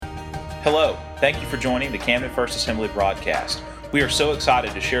Hello, thank you for joining the Camden First Assembly broadcast. We are so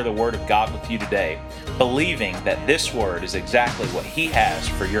excited to share the Word of God with you today, believing that this Word is exactly what He has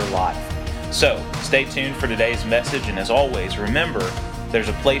for your life. So, stay tuned for today's message, and as always, remember, there's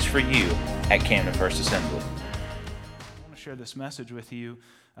a place for you at Camden First Assembly. I want to share this message with you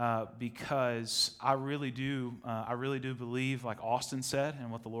because I really do believe, like Austin said,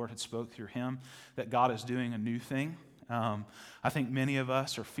 and what the Lord had spoke through him, that God is doing a new thing. I think many of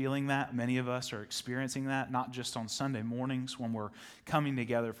us are feeling that. Many of us are experiencing that, not just on Sunday mornings when we're coming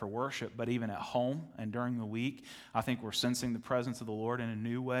together for worship, but even at home and during the week. I think we're sensing the presence of the Lord in a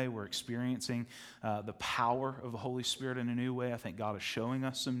new way. We're experiencing the power of the Holy Spirit in a new way. I think God is showing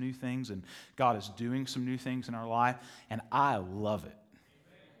us some new things, and God is doing some new things in our life, and I love it.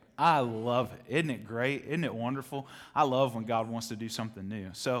 I love it. Isn't it great? Isn't it wonderful? I love when God wants to do something new.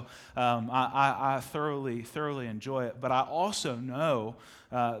 So I thoroughly enjoy it. But I also know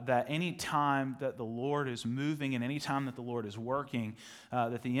that any time that the Lord is moving and any time that the Lord is working,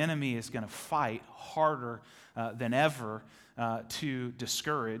 that the enemy is going to fight harder than ever to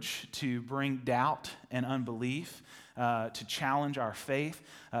discourage, to bring doubt and unbelief, to challenge our faith,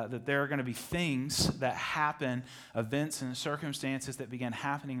 that there are going to be things that happen, events and circumstances that begin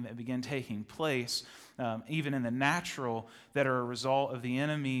happening, that begin taking place, even in the natural, that are a result of the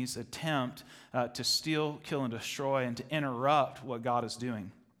enemy's attempt to steal, kill, and destroy, and to interrupt what God is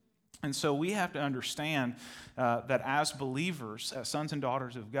doing. And so we have to understand that as believers, as sons and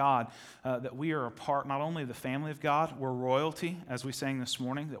daughters of God, that we are a part not only of the family of God, we're royalty, as we sang this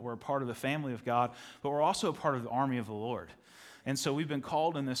morning, that we're a part of the family of God, but we're also a part of the army of the Lord. And so we've been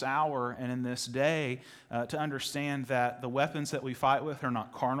called in this hour and in this day to understand that the weapons that we fight with are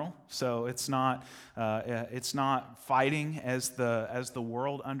not carnal. So it's not fighting as the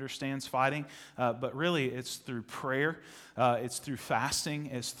world understands fighting, but really it's through prayer, it's through fasting,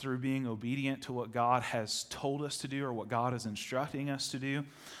 it's through being obedient to what God has told us to do or what God is instructing us to do.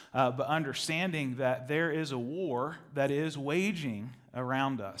 But understanding that there is a war that is waging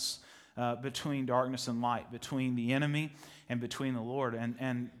around us between darkness and light, between the enemy and between the Lord.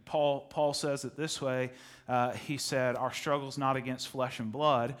 And Paul says it this way. He said, our struggle is not against flesh and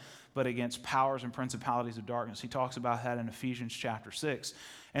blood, but against powers and principalities of darkness. He talks about that in Ephesians chapter 6.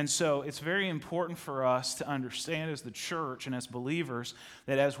 And so it's very important for us to understand as the church and as believers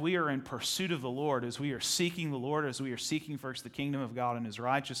that as we are in pursuit of the Lord, as we are seeking the Lord, as we are seeking first the kingdom of God and His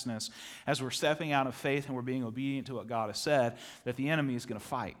righteousness, as we're stepping out of faith and we're being obedient to what God has said, that the enemy is going to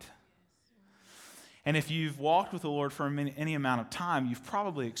fight. And if you've walked with the Lord for any amount of time, you've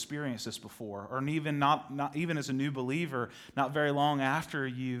probably experienced this before, or even not even as a new believer, not very long after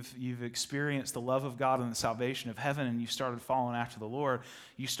you've experienced the love of God and the salvation of heaven, and you've started following after the Lord,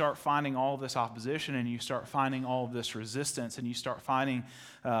 you start finding all of this opposition, and you start finding all of this resistance, and you start finding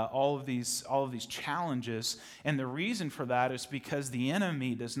all of these challenges. And the reason for that is because the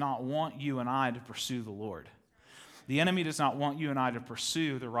enemy does not want you and I to pursue the Lord. The enemy does not want you and I to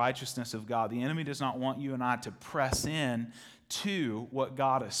pursue the righteousness of God. The enemy does not want you and I to press in to what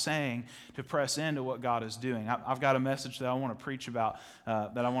God is saying, to press into what God is doing. I've got a message that I want to preach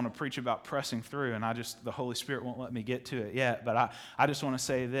about, pressing through, and the Holy Spirit won't let me get to it yet, but I just want to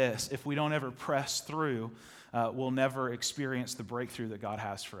say this. If we don't ever press through, we'll never experience the breakthrough that God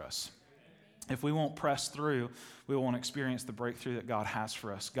has for us. If we won't press through, we won't experience the breakthrough that God has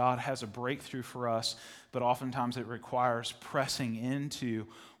for us. God has a breakthrough for us, but oftentimes it requires pressing into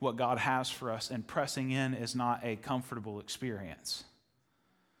what God has for us, and pressing in is not a comfortable experience.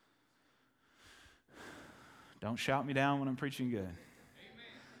 Don't shout me down when I'm preaching good.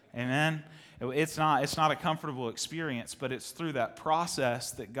 Amen? It's not a comfortable experience, but it's through that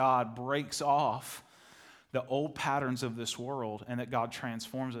process that God breaks off the old patterns of this world, and that God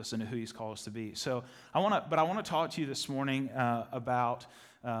transforms us into who He's called us to be. So I want to talk to you this morning about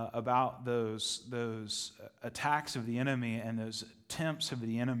those attacks of the enemy and those attempts of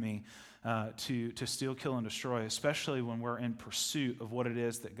the enemy to steal, kill, and destroy, especially when we're in pursuit of what it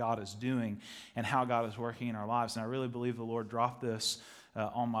is that God is doing and how God is working in our lives. And I really believe the Lord dropped this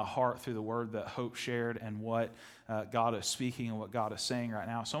on my heart through the word that Hope shared and what God is speaking and what God is saying right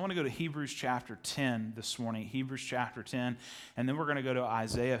now. So I want to go to Hebrews chapter 10 this morning, Hebrews chapter 10, and then we're going to go to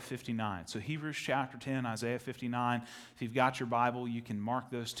Isaiah 59. So Hebrews chapter 10, Isaiah 59. If you've got your Bible, you can mark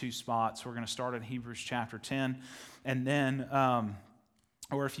those two spots. We're going to start in Hebrews chapter 10, and then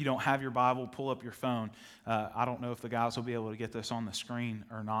or if you don't have your Bible, pull up your phone. I don't know if the guys will be able to get this on the screen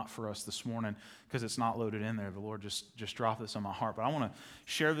or not for us this morning because it's not loaded in there. The Lord just dropped this on my heart. But I want to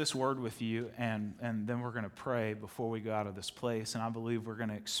share this word with you, and then we're going to pray before we go out of this place. And I believe we're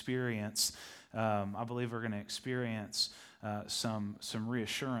going to experience some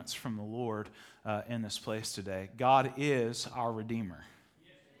reassurance from the Lord in this place today. God is our Redeemer.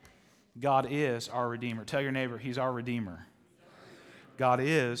 God is our Redeemer. Tell your neighbor, He's our Redeemer. God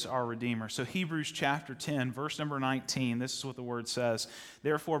is our Redeemer. So Hebrews chapter 10, verse number 19, this is what the word says.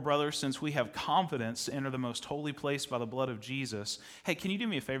 Therefore, brothers, since we have confidence to enter the most holy place by the blood of Jesus. Hey, can you do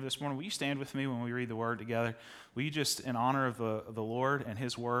me a favor this morning? Will you stand with me when we read the word together? Will you just, in honor of the Lord and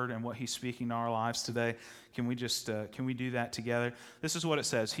His word and what He's speaking to our lives today, can we do that together? This is what it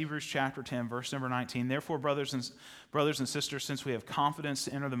says, Hebrews chapter 10, verse number 19. Therefore, brothers and sisters, since we have confidence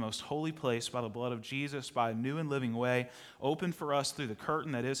to enter the most holy place by the blood of Jesus, by a new and living way, opened for us through the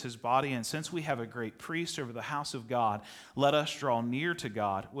curtain that is His body, and since we have a great priest over the house of God, let us draw near to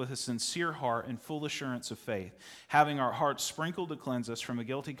God with a sincere heart and full assurance of faith, having our hearts sprinkled to cleanse us from a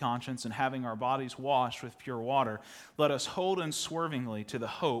guilty conscience, and having our bodies washed with pure water. Let us hold unswervingly to the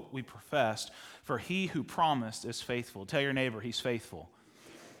hope we professed, for He who promised is faithful. Tell your neighbor, He's faithful.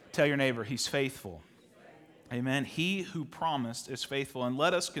 Tell your neighbor, He's faithful. Amen. He who promised is faithful. And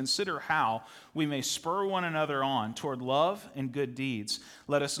let us consider how we may spur one another on toward love and good deeds.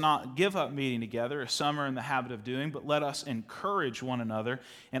 Let us not give up meeting together, as some are in the habit of doing, but let us encourage one another,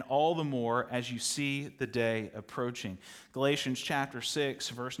 and all the more as you see the day approaching. Galatians chapter 6,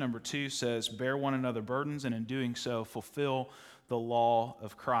 verse number 2 says, bear one another burdens, and in doing so fulfill the law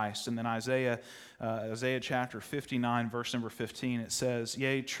of Christ. And then Isaiah chapter 59, verse number 15, it says,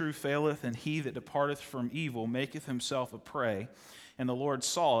 yea, true faileth, and he that departeth from evil maketh himself a prey. And the Lord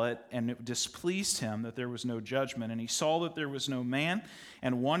saw it, and it displeased him that there was no judgment. And he saw that there was no man,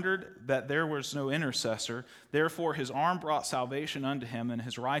 and wondered that there was no intercessor. Therefore his arm brought salvation unto him, and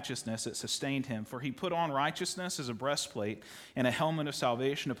his righteousness it sustained him. For he put on righteousness as a breastplate, and a helmet of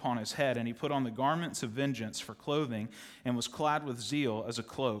salvation upon his head. And he put on the garments of vengeance for clothing, and was clad with zeal as a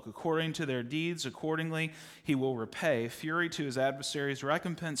cloak. According to their deeds, accordingly he will repay. Fury to his adversaries,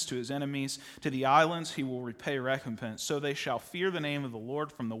 recompense to his enemies. To the islands he will repay recompense. So they shall fear the name of the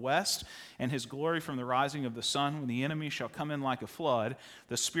Lord from the west, and His glory from the rising of the sun. When the enemy shall come in like a flood,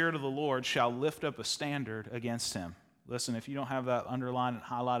 the Spirit of the Lord shall lift up a standard against him. Listen, if you don't have that underlined and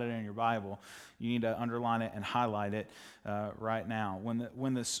highlighted in your Bible, you need to underline it and highlight it right now.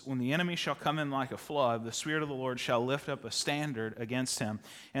 When the enemy shall come in like a flood, the Spirit of the Lord shall lift up a standard against him.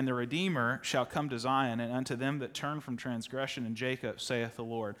 And the Redeemer shall come to Zion, and unto them that turn from transgression in Jacob, saith the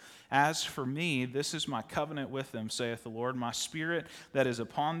Lord. As for me, this is my covenant with them, saith the Lord. My Spirit that is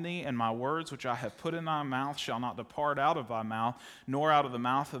upon thee, and my words which I have put in thy mouth shall not depart out of thy mouth, nor out of the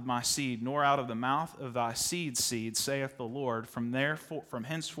mouth of my seed, nor out of the mouth of thy seed's seed, saith the Lord, from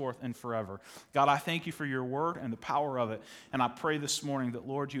henceforth and forever. God, I thank you for your word and the power of it. And I pray this morning that,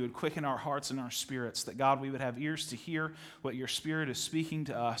 Lord, you would quicken our hearts and our spirits, that, God, we would have ears to hear what your Spirit is speaking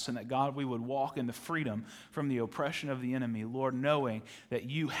to us, and that, God, we would walk in the freedom from the oppression of the enemy, Lord, knowing that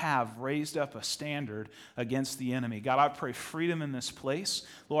you have raised up a standard against the enemy. God, I pray freedom in this place.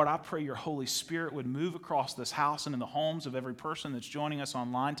 Lord, I pray your Holy Spirit would move across this house and in the homes of every person that's joining us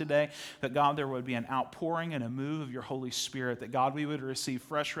online today, that, God, there would be an outpouring and a move of your Holy Spirit, that, God, we would receive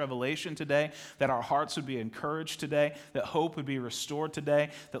fresh revelation today, that our hearts would be encouraged today, that hope would be restored today,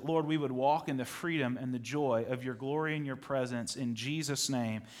 that, Lord, we would walk in the freedom and the joy of your glory and your presence. In Jesus'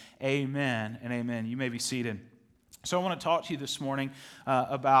 name, amen and amen. You may be seated. So I want to talk to you this morning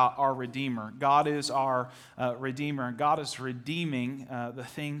about our Redeemer. God is our Redeemer, and God is redeeming the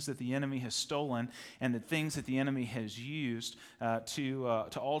things that the enemy has stolen and the things that the enemy has used to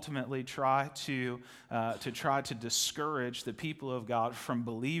ultimately try to discourage the people of God from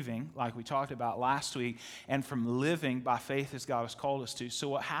believing, like we talked about last week, and from living by faith as God has called us to. So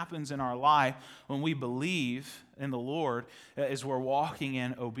what happens in our life when we believe in the Lord is we're walking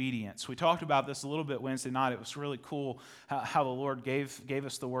in obedience. We talked about this a little bit Wednesday night. It was really cool how the Lord gave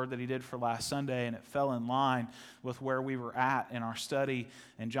us the word that he did for last Sunday, and it fell in line with where we were at in our study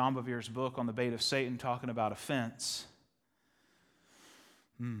in John Bevere's book on the bait of Satan, talking about offense.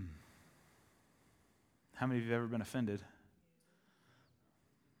 How many of you have ever been offended?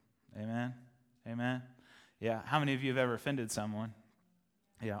 Amen? Amen? Yeah. How many of you have ever offended someone?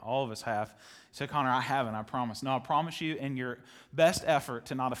 Yeah, all of us have. You said, Connor, I haven't, I promise. No, I promise you, in your best effort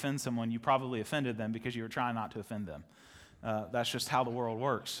to not offend someone, you probably offended them because you were trying not to offend them. That's just how the world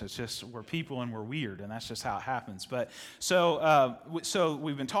works. It's just we're people and we're weird, and that's just how it happens. But so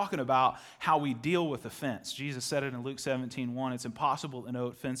we've been talking about how we deal with offense. Jesus said it in Luke 17:1. It's impossible that no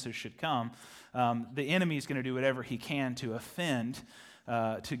offenses should come. The enemy is going to do whatever he can to offend,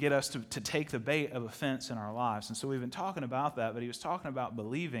 to get us to take the bait of offense in our lives. And so we've been talking about that, but he was talking about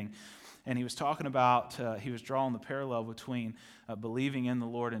believing. And he was talking about, he was drawing the parallel between believing in the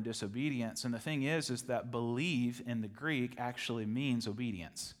Lord and disobedience. And the thing is that believe in the Greek actually means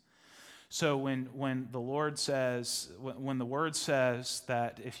obedience. So when the Lord says, when the word says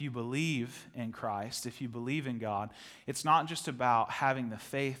that if you believe in Christ, if you believe in God, it's not just about having the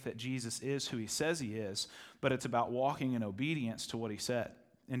faith that Jesus is who he says he is, but it's about walking in obedience to what he said.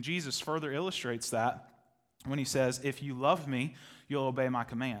 And Jesus further illustrates that when he says, if you love me, you'll obey my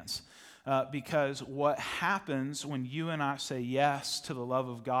commands. Because what happens when you and I say yes to the love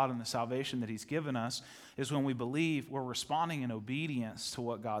of God and the salvation that he's given us is when we believe, we're responding in obedience to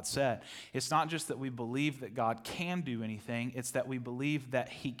what God said. It's not just that we believe that God can do anything, it's that we believe that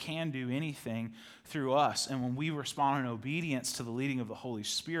he can do anything through us. And when we respond in obedience to the leading of the Holy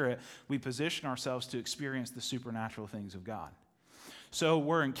Spirit, we position ourselves to experience the supernatural things of God. So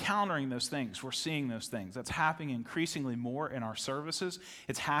we're encountering those things. We're seeing those things. That's happening increasingly more in our services.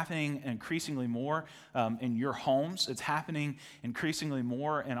 It's happening increasingly more in your homes. It's happening increasingly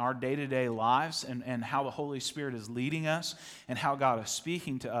more in our day-to-day lives and how the Holy Spirit is leading us and how God is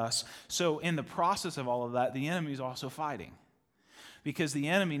speaking to us. So in the process of all of that, the enemy is also fighting. Because the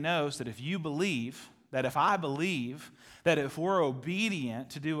enemy knows that if you believe, that if I believe, that if we're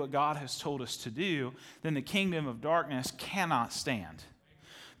obedient to do what God has told us to do, then the kingdom of darkness cannot stand.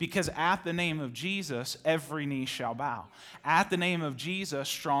 Because at the name of Jesus, every knee shall bow. At the name of Jesus,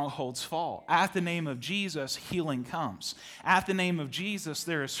 strongholds fall. At the name of Jesus, healing comes. At the name of Jesus,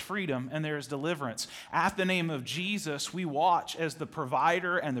 there is freedom and there is deliverance. At the name of Jesus, we watch as the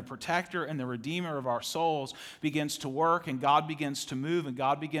provider and the protector and the redeemer of our souls begins to work, and God begins to move, and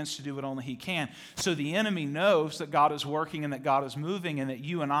God begins to do what only he can. So the enemy knows that God is working and that God is moving and that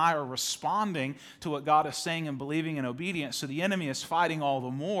you and I are responding to what God is saying and believing in obedience. So the enemy is fighting all the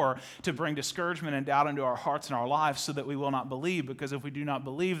more to bring discouragement and doubt into our hearts and our lives so that we will not believe, because if we do not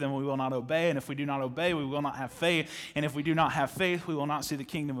believe, then we will not obey, and if we do not obey, we will not have faith, and if we do not have faith, we will not see the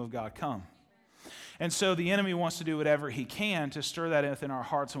kingdom of God come. And so the enemy wants to do whatever he can to stir that within our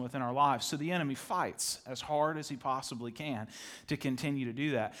hearts and within our lives. So the enemy fights as hard as he possibly can to continue to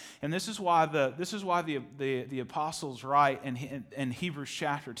do that. And this is why the apostles write in Hebrews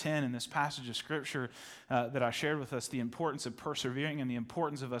chapter 10 in this passage of scripture that I shared with us, the importance of persevering and the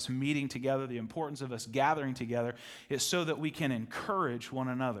importance of us meeting together, the importance of us gathering together, is so that we can encourage one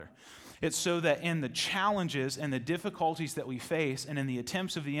another. It's so that in the challenges and the difficulties that we face and in the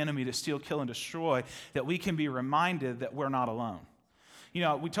attempts of the enemy to steal, kill, and destroy, that we can be reminded that we're not alone. You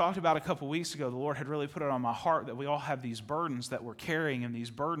know, we talked about a couple weeks ago, the Lord had really put it on my heart that we all have these burdens that we're carrying and these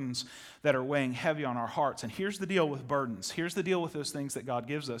burdens that are weighing heavy on our hearts. And here's the deal with burdens. Here's the deal with those things that God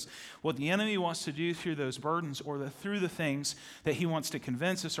gives us. What the enemy wants to do through those burdens or through the things that he wants to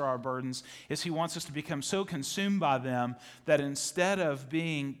convince us are our burdens is he wants us to become so consumed by them that instead of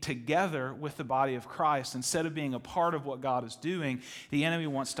being together with the body of Christ, instead of being a part of what God is doing, the enemy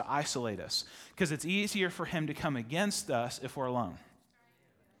wants to isolate us because it's easier for him to come against us if we're alone.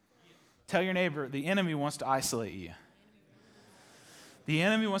 Tell your neighbor, the enemy wants to isolate you. The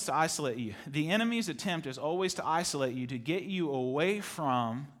enemy wants to isolate you. The enemy's attempt is always to isolate you, to get you away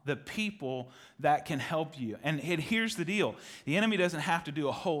from the people that can help you. And here's the deal. The enemy doesn't have to do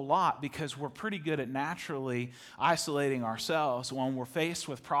a whole lot because we're pretty good at naturally isolating ourselves when we're faced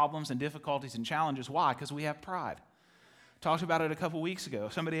with problems and difficulties and challenges. Why? Because we have pride. Talked about it a couple weeks ago.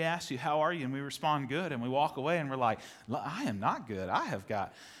 Somebody asks you, how are you? And we respond, good. And we walk away and we're like, I am not good. I have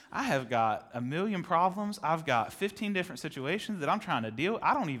got a million problems. I've got 15 different situations that I'm trying to deal with.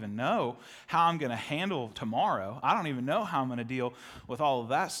 I don't even know how I'm going to handle tomorrow. I don't even know how I'm going to deal with all of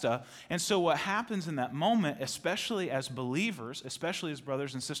that stuff. And so what happens in that moment, especially as believers, especially as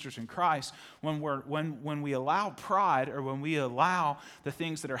brothers and sisters in Christ, when we allow pride or when we allow the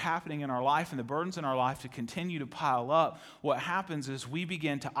things that are happening in our life and the burdens in our life to continue to pile up, what happens is we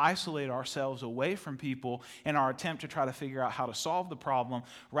begin to isolate ourselves away from people in our attempt to try to figure out how to solve the problem,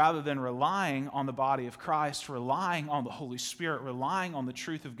 rather than relying on the body of Christ, relying on the Holy Spirit, relying on the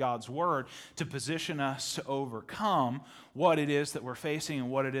truth of God's Word to position us to overcome what it is that we're facing and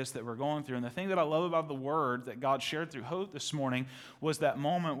what it is that we're going through. And the thing that I love about the Word that God shared through Hope this morning was that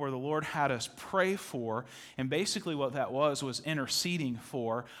moment where the Lord had us pray for, and basically what that was interceding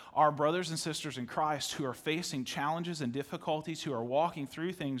for our brothers and sisters in Christ who are facing challenges and difficulties, who are walking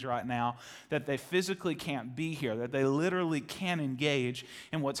through things right now that they physically can't be here, that they literally can't engage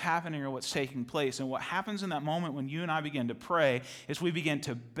in what's happening or what's taking place. And what happens in that moment when you and I begin to pray is we begin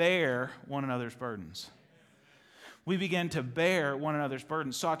to bear one another's burdens. We begin to bear one another's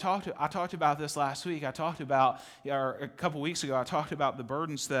burdens. So I talked about this last week. A couple weeks ago, I talked about the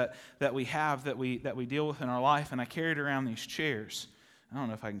burdens that we have, that we deal with in our life, and I carried around these chairs. I don't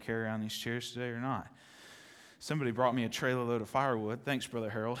know if I can carry around these chairs today or not. Somebody brought me a trailer load of firewood. Thanks, Brother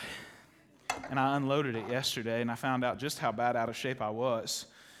Harold. And I unloaded it yesterday, and I found out just how bad out of shape I was.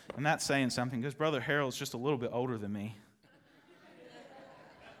 And that's saying something, because Brother Harold's just a little bit older than me.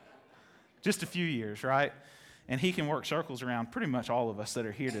 Just a few years, right? And he can work circles around pretty much all of us that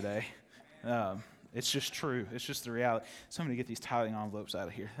are here today. It's just true. It's just the reality. Somebody get these tithing envelopes out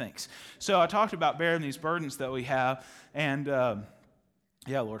of here. Thanks. So I talked about bearing these burdens that we have, and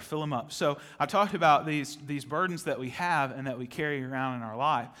yeah, Lord, fill them up. So I talked about these burdens that we have and that we carry around in our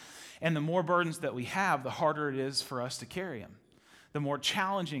life. And the more burdens that we have, the harder it is for us to carry them. The more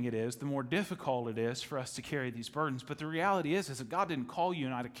challenging it is, the more difficult it is for us to carry these burdens. But the reality is that God didn't call you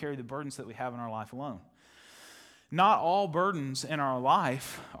and I to carry the burdens that we have in our life alone. Not all burdens in our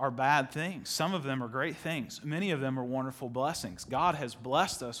life are bad things. Some of them are great things. Many of them are wonderful blessings. God has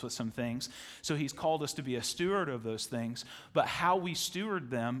blessed us with some things, so He's called us to be a steward of those things. But how we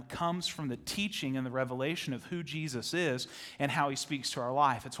steward them comes from the teaching and the revelation of who Jesus is and how He speaks to our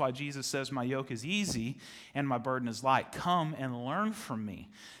life. It's why Jesus says, "My yoke is easy and my burden is light. Come and learn from me.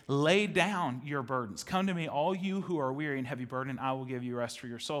 Lay down your burdens. Come to me, all you who are weary and heavy burdened, I will give you rest for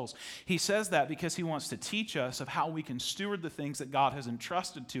your souls." He says that because He wants to teach us of how we can steward the things that God has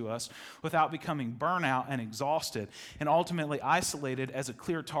entrusted to us without becoming burnout and exhausted and ultimately isolated as a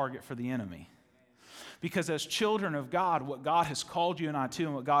clear target for the enemy. Because as children of God, what God has called you and I to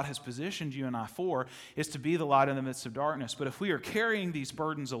and what God has positioned you and I for is to be the light in the midst of darkness. But if we are carrying these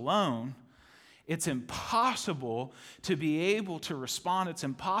burdens alone, it's impossible to be able to respond. It's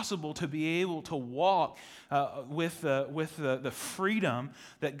impossible to be able to walk with the freedom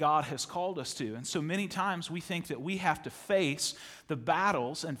that God has called us to. And so many times we think that we have to face the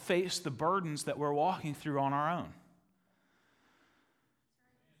battles and face the burdens that we're walking through on our own.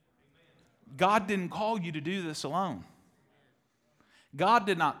 God didn't call you to do this alone. God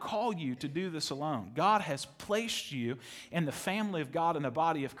did not call you to do this alone. God has placed you in the family of God and the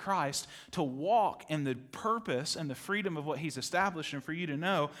body of Christ to walk in the purpose and the freedom of what He's established, and for you to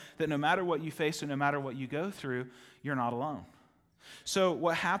know that no matter what you face and no matter what you go through, you're not alone. So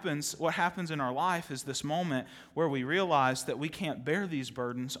what happens in our life is this moment where we realize that we can't bear these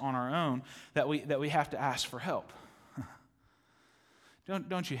burdens on our own, that we have to ask for help.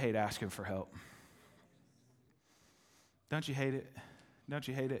 Don't you hate asking for help? Don't you hate it? Don't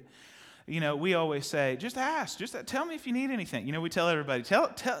you hate it? You know, we always say, just ask. Just tell me if you need anything. You know, we tell everybody, tell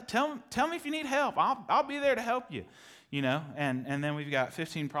me if you need help. I'll be there to help you. You know, and then we've got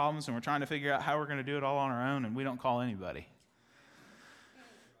 15 problems and we're trying to figure out how we're going to do it all on our own, and we don't call anybody.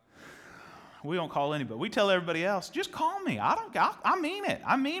 We don't call anybody. We tell everybody else, just call me. I mean it.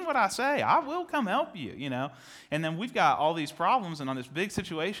 I mean what I say. I will come help you, you know. And then we've got all these problems and on this big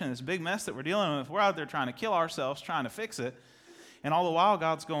situation, this big mess that we're dealing with. We're out there trying to kill ourselves, trying to fix it. And all the while,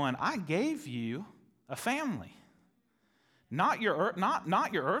 God's going, I gave you a family. Not your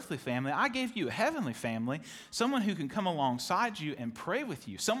earthly family. I gave you a heavenly family, someone who can come alongside you and pray with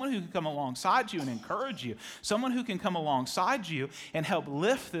you, someone who can come alongside you and encourage you, someone who can come alongside you and help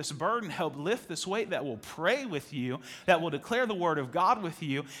lift this burden, help lift this weight, that will pray with you, that will declare the word of God with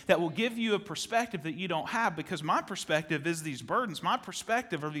you, that will give you a perspective that you don't have, because my perspective is these burdens, my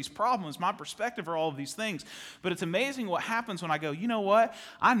perspective are these problems, my perspective are all of these things. But it's amazing what happens when I go, you know what?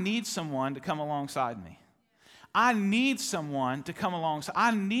 I need someone to come alongside me. I need someone to come alongside.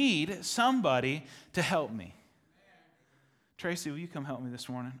 I need somebody to help me. Tracy, will you come help me this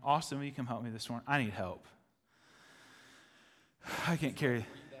morning? Austin, will you come help me this morning? I need help. I can't carry.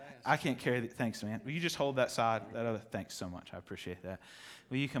 Thanks, man. Will you just hold that side? That other. Thanks so much. I appreciate that.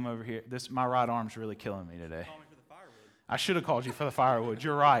 Will you come over here? My right arm's really killing me today. Call me for the firewood. I should have called you for the firewood.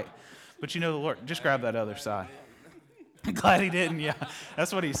 You're right. But you know the Lord. Just grab that other side. I'm glad he didn't, yeah.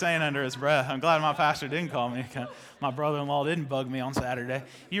 That's what he's saying under his breath. I'm glad my pastor didn't call me. My brother-in-law didn't bug me on Saturday.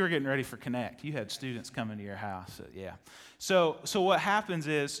 You were getting ready for Connect. You had students coming to your house, so, yeah. So what happens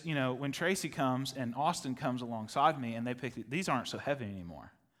is, you know, when Tracy comes and Austin comes alongside me and they these aren't so heavy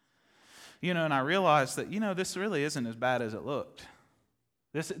anymore. You know, and I realized that, you know, this really isn't as bad as it looked.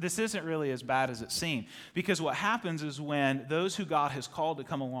 This isn't really as bad as it seemed, because what happens is when those who God has called to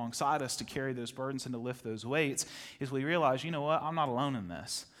come alongside us to carry those burdens and to lift those weights, is we realize, you know what, I'm not alone in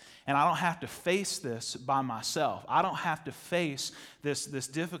this. And I don't have to face this by myself. I don't have to face this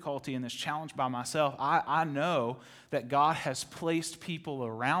difficulty and this challenge by myself. I know that God has placed people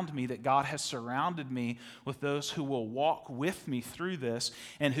around me, that God has surrounded me with those who will walk with me through this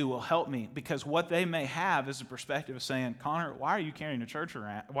and who will help me. Because what they may have is a perspective of saying, Connor, why are you carrying a chair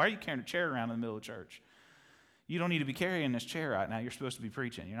around in the middle of church? You don't need to be carrying this chair right now. You're supposed to be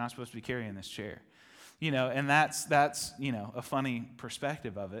preaching. You're not supposed to be carrying this chair. And that's a funny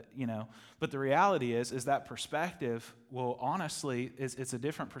perspective of it, But the reality is that perspective will honestly, it's a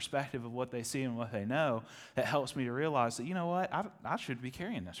different perspective of what they see and what they know that helps me to realize that, I shouldn't be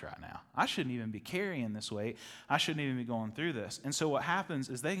carrying this right now. I shouldn't even be carrying this weight. I shouldn't even be going through this. And so what happens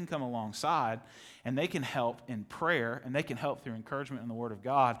is they can come alongside and they can help in prayer and they can help through encouragement in the Word of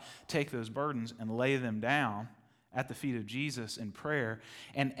God, take those burdens and lay them down at the feet of Jesus in prayer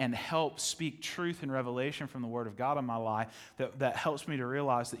and help speak truth and revelation from the Word of God in my life that helps me to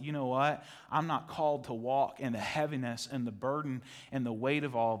realize that, I'm not called to walk in the heaviness and the burden and the weight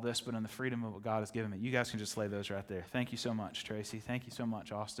of all of this, but in the freedom of what God has given me. You guys can just lay those right there. Thank you so much, Tracy. Thank you so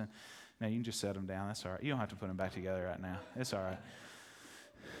much, Austin. Now, you can just set them down. That's all right. You don't have to put them back together right now. It's all right.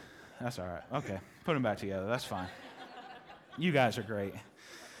 That's all right. Okay. Put them back together. That's fine. You guys are great.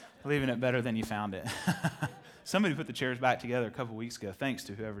 Leaving it better than you found it. Somebody put the chairs back together a couple weeks ago. Thanks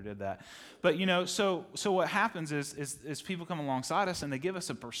to whoever did that. But, so what happens is people come alongside us and they give us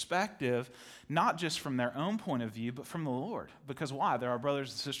a perspective, not just from their own point of view, but from the Lord. Because why? They're our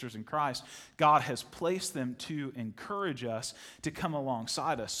brothers and sisters in Christ. God has placed them to encourage us to come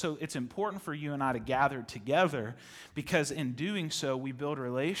alongside us. So it's important for you and I to gather together because in doing so, we build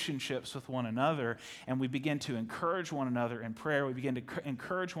relationships with one another and we begin to encourage one another in prayer. We begin to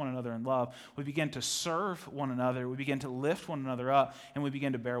encourage one another in love. We begin to serve one another. We begin to lift one another up and we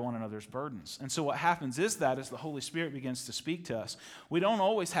begin to bear one another's burdens. And so what happens is that as the Holy Spirit begins to speak to us, we don't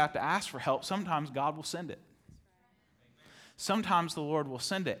always have to ask for help. Sometimes God will send it. Sometimes the Lord will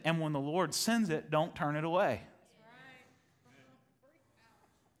send it. And when the Lord sends it, don't turn it away.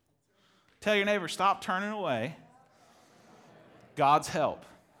 Tell your neighbor, stop turning away God's help.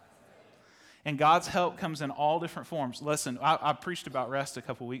 And God's help comes in all different forms. Listen, I preached about rest a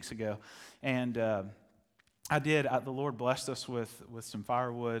couple weeks ago, and I did. The Lord blessed us with some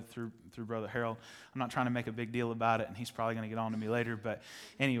firewood through Brother Harold. I'm not trying to make a big deal about it, and he's probably going to get on to me later. But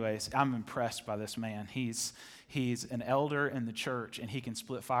anyways, I'm impressed by this man. He's an elder in the church, and he can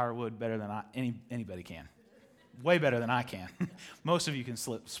split firewood better than anybody can. Way better than I can. Most of you can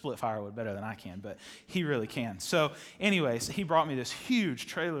split firewood better than I can, but he really can. So anyways, he brought me this huge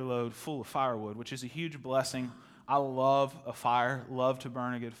trailer load full of firewood, which is a huge blessing. I love a fire, love to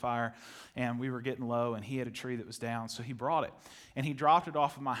burn a good fire, and we were getting low, and he had a tree that was down, so he brought it. And he dropped it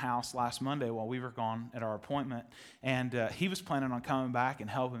off at my house last Monday while we were gone at our appointment, and he was planning on coming back and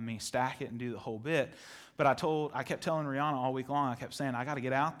helping me stack it and do the whole bit. But I kept telling Rihanna all week long, I kept saying, I got to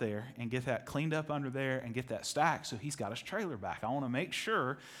get out there and get that cleaned up under there and get that stacked so he's got his trailer back. I want to make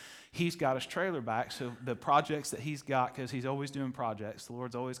sure he's got his trailer back, so the projects that he's got, because he's always doing projects, the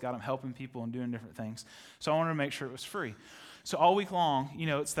Lord's always got him helping people and doing different things, so I wanted to make sure it was free. So all week long,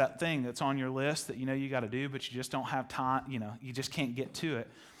 it's that thing that's on your list that you got to do, but you just don't have time, you just can't get to it.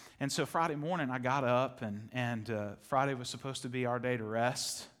 And so Friday morning, I got up, and Friday was supposed to be our day to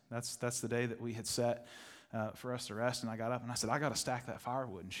rest. That's the day that we had set for us to rest, and I got up, and I said, I got to stack that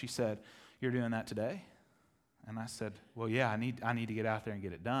firewood. And she said, you're doing that today? And I said, well, yeah, I need to get out there and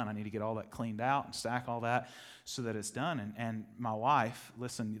get it done. I need to get all that cleaned out and stack all that so that it's done. And my wife,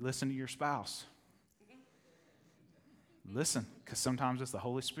 listen to your spouse. Listen, because sometimes it's the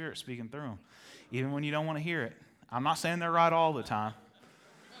Holy Spirit speaking through them, even when you don't want to hear it. I'm not saying they're right all the time,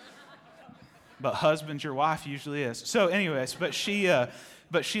 but husbands, your wife usually is. So anyways, but she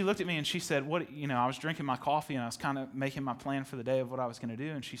looked at me and she said, I was drinking my coffee and I was kind of making my plan for the day of what I was going to do.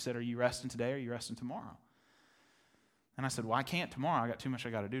 And she said, are you resting today or are you resting tomorrow? And I said, well, I can't tomorrow. I got too much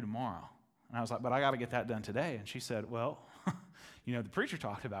I got to do tomorrow. And I was like, but I got to get that done today. And she said, well, the preacher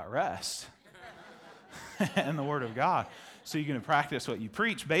talked about rest and the Word of God. So you're going to practice what you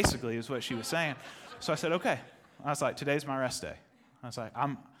preach, basically, is what she was saying. So I said, okay. I was like, today's my rest day. I was like, I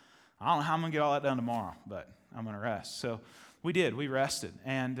don't know how I'm going to get all that done tomorrow, but I'm going to rest. So we did. We rested.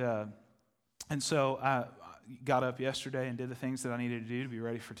 And so I got up yesterday and did the things that I needed to do to be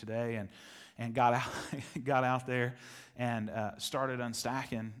ready for today, and got out there and started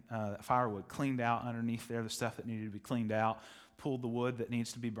unstacking firewood, cleaned out underneath there the stuff that needed to be cleaned out, pulled the wood that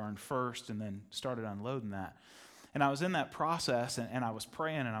needs to be burned first, and then started unloading that. And I was in that process, and I was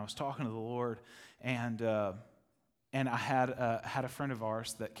praying, and I was talking to the Lord, and I had a friend of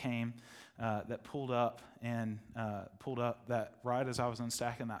ours that came that pulled up that right as I was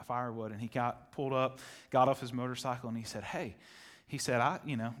unstacking that firewood, and he got off his motorcycle, and he said, hey, I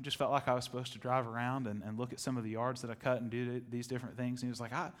just felt like I was supposed to drive around and look at some of the yards that I cut and do these different things. And he was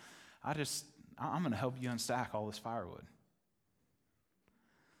like, I'm going to help you unstack all this firewood.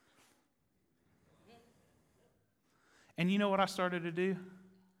 And you know what I started to do?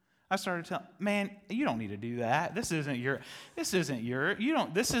 I started telling, man, you don't need to do that. This isn't your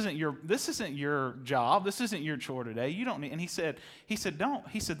job. This isn't your chore today. You don't need. And he said, don't.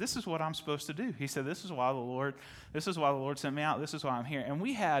 He said, this is what I'm supposed to do. He said, this is why the Lord sent me out. This is why I'm here. And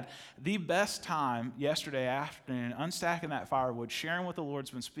we had the best time yesterday afternoon, unstacking that firewood, sharing what the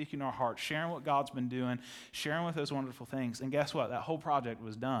Lord's been speaking to our hearts, sharing what God's been doing, sharing with those wonderful things. And guess what? That whole project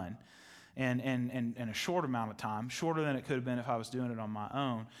was done. And in a short amount of time, shorter than it could have been if I was doing it on my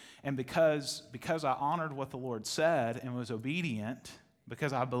own. And because I honored what the Lord said and was obedient,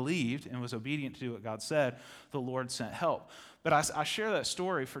 because I believed and was obedient to do what God said, the Lord sent help. But I share that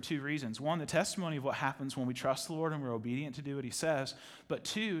story for two reasons. One, the testimony of what happens when we trust the Lord and we're obedient to do what he says. But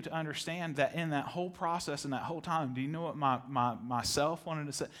two, to understand that in that whole process and that whole time, do you know what myself wanted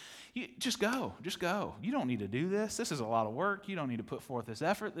to say? Just go. You don't need to do this. This is a lot of work. You don't need to put forth this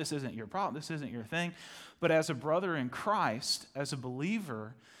effort. This isn't your problem. This isn't your thing. But as a brother in Christ, as a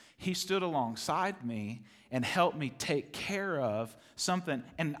believer, he stood alongside me and helped me take care of something.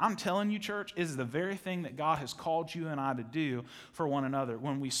 And I'm telling you, church, is the very thing that God has called you and I to do for one another.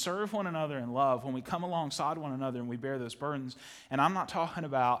 When we serve one another in love, when we come alongside one another and we bear those burdens. And I'm not talking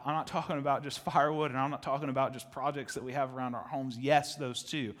about just firewood, and I'm not talking about just projects that we have around our homes. Yes, those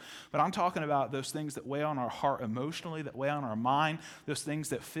too. But I'm talking about those things that weigh on our heart emotionally, that weigh on our mind, those things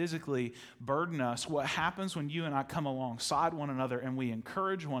that physically burden us. What happens when you and I come alongside one another and we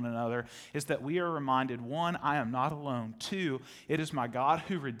encourage one another is that we are reminded, one, I am not alone. Two, it is my God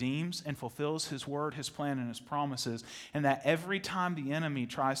who redeems and fulfills his word, his plan, and his promises. And that every time the enemy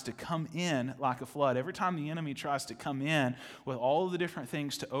tries to come in like a flood, every time the enemy tries to come in with all of the different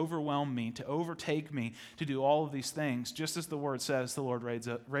things to overwhelm me, to overtake me, to do all of these things, just as the word says, the Lord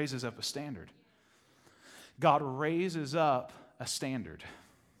raises up a standard. God raises up a standard.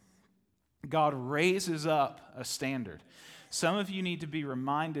 God raises up a standard. Some of you need to be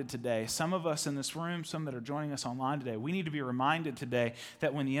reminded today, some of us in this room, some that are joining us online today, we need to be reminded today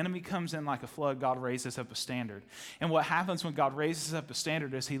that when the enemy comes in like a flood, God raises up a standard. And what happens when God raises up a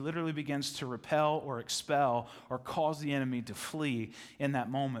standard is he literally begins to repel or expel or cause the enemy to flee in that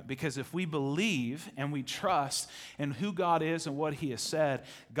moment. Because if we believe and we trust in who God is and what he has said,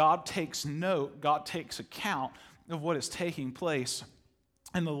 God takes note, God takes account of what is taking place.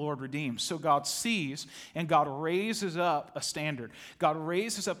 And the Lord redeems. So God sees and God raises up a standard. God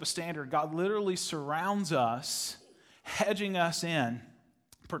raises up a standard. God literally surrounds us, hedging us in,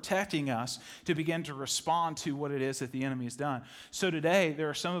 protecting us to begin to respond to what it is that the enemy has done. So today, there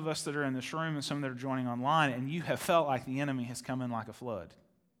are some of us that are in this room and some that are joining online, and you have felt like the enemy has come in like a flood.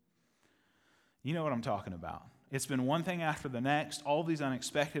 You know what I'm talking about. It's been one thing after the next, all of these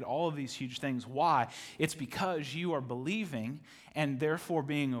unexpected, all of these huge things. Why? It's because you are believing and therefore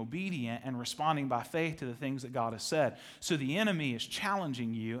being obedient and responding by faith to the things that God has said. So the enemy is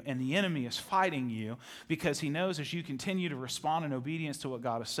challenging you and the enemy is fighting you because he knows as you continue to respond in obedience to what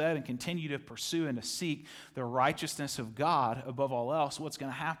God has said and continue to pursue and to seek the righteousness of God above all else, what's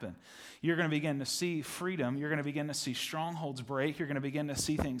going to happen? You're going to begin to see freedom. You're going to begin to see strongholds break. You're going to begin to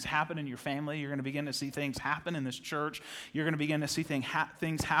see things happen in your family. You're going to begin to see things happen in this church. You're going to begin to see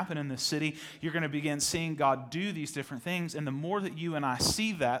things happen in this city. You're going to begin seeing God do these different things. And the more that you and I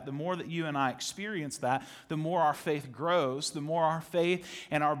see that, the more that you and I experience that, the more our faith grows, the more our faith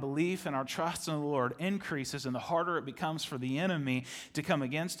and our belief and our trust in the Lord increases, and the harder it becomes for the enemy to come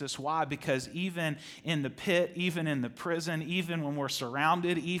against us. Why? Because even in the pit, even in the prison, even when we're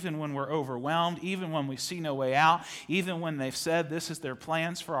surrounded, even when we're overwhelmed, even when we see no way out, even when they've said this is their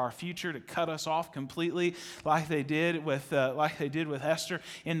plans for our future to cut us off completely, like they did with Esther,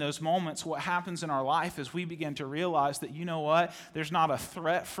 in those moments, what happens in our life is we begin to realize that, you know what? There's not a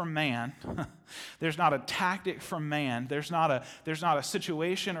threat from man. There's not a tactic from man. There's not a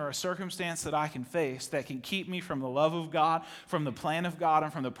situation or a circumstance that I can face that can keep me from the love of God, from the plan of God,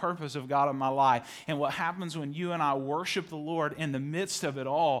 and from the purpose of God in my life. And what happens when you and I worship the Lord in the midst of it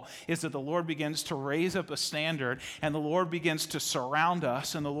all is that the Lord begins to raise up a standard, and the Lord begins to surround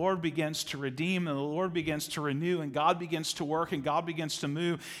us, and the Lord begins to redeem, and the Lord begins to renew, and God begins to work, and God begins to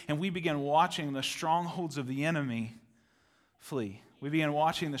move, and we begin watching the strongholds of the enemy flee. We begin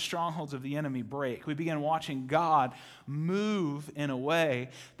watching the strongholds of the enemy break. We begin watching God move in a way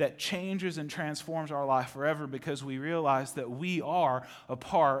that changes and transforms our life forever, because we realize that we are a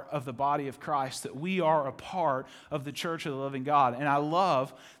part of the body of Christ, that we are a part of the church of the living God. And I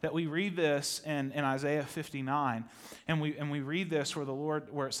love that we read this in Isaiah 59, and we read this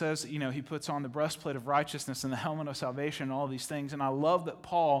where it says, he puts on the breastplate of righteousness and the helmet of salvation and all these things. And I love that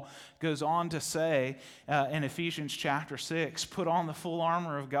Paul goes on to say in Ephesians chapter 6, put on the full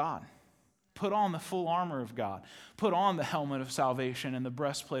armor of God. Put on the full armor of God. Put on the helmet of salvation and the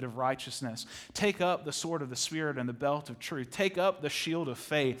breastplate of righteousness. Take up the sword of the Spirit and the belt of truth. Take up the shield of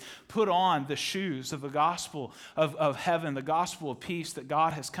faith. Put on the shoes of the gospel of heaven, the gospel of peace that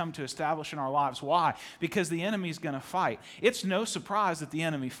God has come to establish in our lives. Why? Because the enemy's going to fight. It's no surprise that the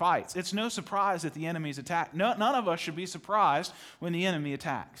enemy fights. It's no surprise that the enemy's attacked. None of us should be surprised when the enemy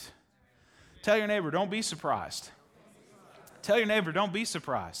attacks. Tell your neighbor, don't be surprised. Tell your neighbor, don't be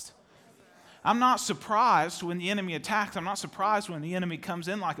surprised. I'm not surprised when the enemy attacks. I'm not surprised when the enemy comes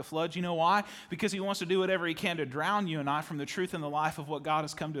in like a flood. You know why? Because he wants to do whatever he can to drown you and I from the truth and the life of what God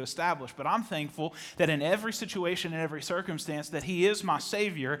has come to establish. But I'm thankful that in every situation, in every circumstance, that he is my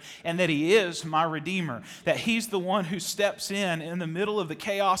Savior and that he is my Redeemer. That he's the one who steps in the middle of the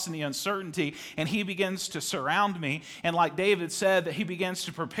chaos and the uncertainty, and he begins to surround me. And like David said, that he begins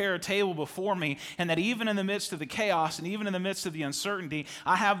to prepare a table before me, and that even in the midst of the chaos and even in the midst of the uncertainty,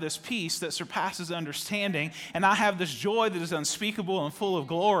 I have this peace that surpasses understanding, and I have this joy that is unspeakable and full of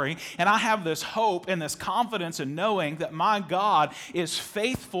glory, and I have this hope and this confidence in knowing that my God is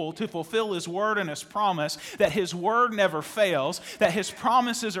faithful to fulfill his word and his promise, that his word never fails, that his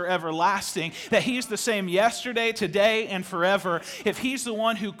promises are everlasting, that he's the same yesterday, today, and forever. If he's the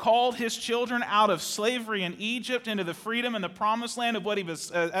one who called his children out of slavery in Egypt into the freedom and the promised land of what he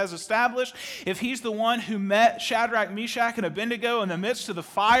has established, if he's the one who met Shadrach, Meshach, and Abednego in the midst of the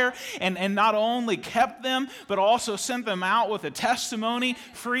fire and not only kept them, but also sent them out with a testimony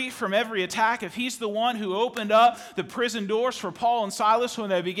free from every attack, if he's the one who opened up the prison doors for Paul and Silas when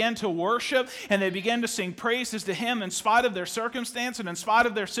they began to worship and they began to sing praises to him in spite of their circumstance and in spite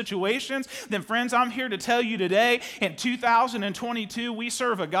of their situations, then friends, I'm here to tell you today, in 2022, we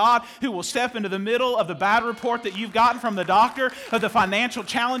serve a God who will step into the middle of the bad report that you've gotten from the doctor, of the financial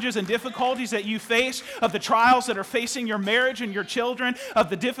challenges and difficulties that you face, of the trials that are facing your marriage and your children, of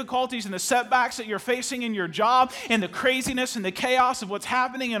the difficulties and the setbacks that you're facing in your job, and the craziness and the chaos of what's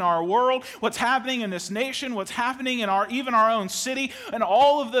happening in our world, what's happening in this nation, what's happening in even our own city, and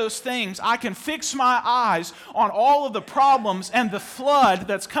all of those things. I can fix my eyes on all of the problems and the flood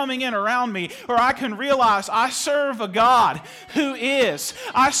that's coming in around me, or I can realize I serve a God who is,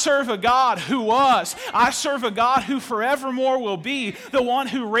 I serve a God who was, I serve a God who forevermore will be, the one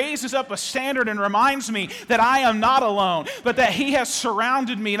who raises up a standard and reminds me that I am not alone, but that he has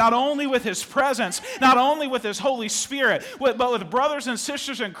surrounded me not only with his presence, not only with his Holy Spirit, but with brothers and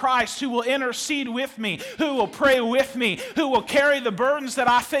sisters in Christ who will intercede with me, who will pray with me, who will carry the burdens that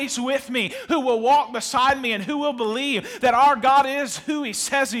I face with me, who will walk beside me, and who will believe that our God is who he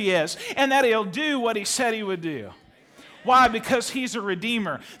says he is, and that he'll do what he said he would do. Why? Because he's a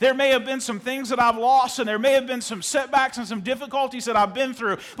redeemer. There may have been some things that I've lost, and there may have been some setbacks and some difficulties that I've been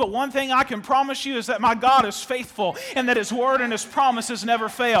through, but one thing I can promise you is that my God is faithful, and that his word and his promises never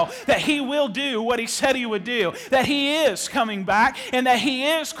fail, that he will do what he said he would do, that he is coming back, and that he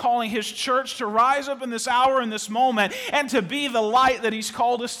is calling his church to rise up in this hour, in this moment, and to be the light that he's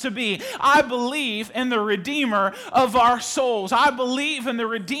called us to be. I believe in the Redeemer of our souls. I believe in the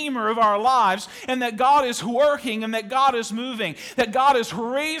Redeemer of our lives, and that God is working, and that God is moving, that God is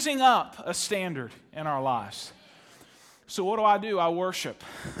raising up a standard in our lives. So what do? I worship.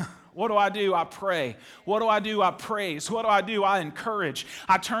 What do? I pray. What do? I praise. What do? I encourage.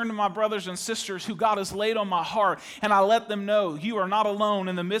 I turn to my brothers and sisters who God has laid on my heart, and I let them know you are not alone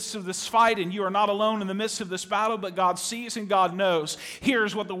in the midst of this fight, and you are not alone in the midst of this battle, but God sees and God knows.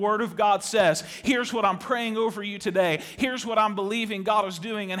 Here's what the Word of God says. Here's what I'm praying over you today. Here's what I'm believing God is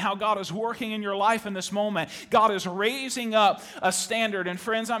doing and how God is working in your life in this moment. God is raising up a standard. And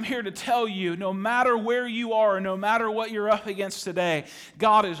friends, I'm here to tell you, no matter where you are, and no matter what you're up against today,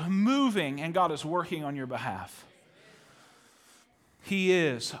 God is moving and God is working on your behalf. He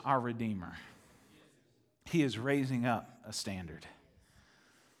is our Redeemer. He is raising up a standard.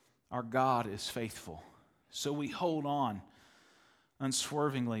 Our God is faithful. So we hold on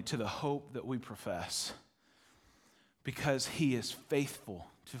unswervingly to the hope that we profess, because he is faithful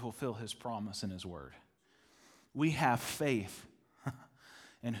to fulfill his promise in his word. We have faith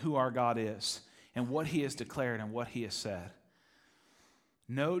in who our God is and what he has declared and what he has said.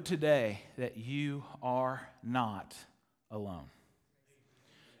 Know today that you are not alone.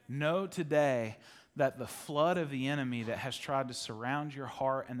 Know today that the flood of the enemy that has tried to surround your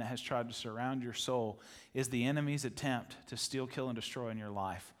heart and that has tried to surround your soul is the enemy's attempt to steal, kill, and destroy in your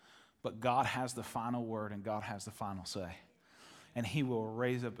life. But God has the final word and God has the final say. And he will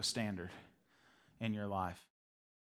raise up a standard in your life.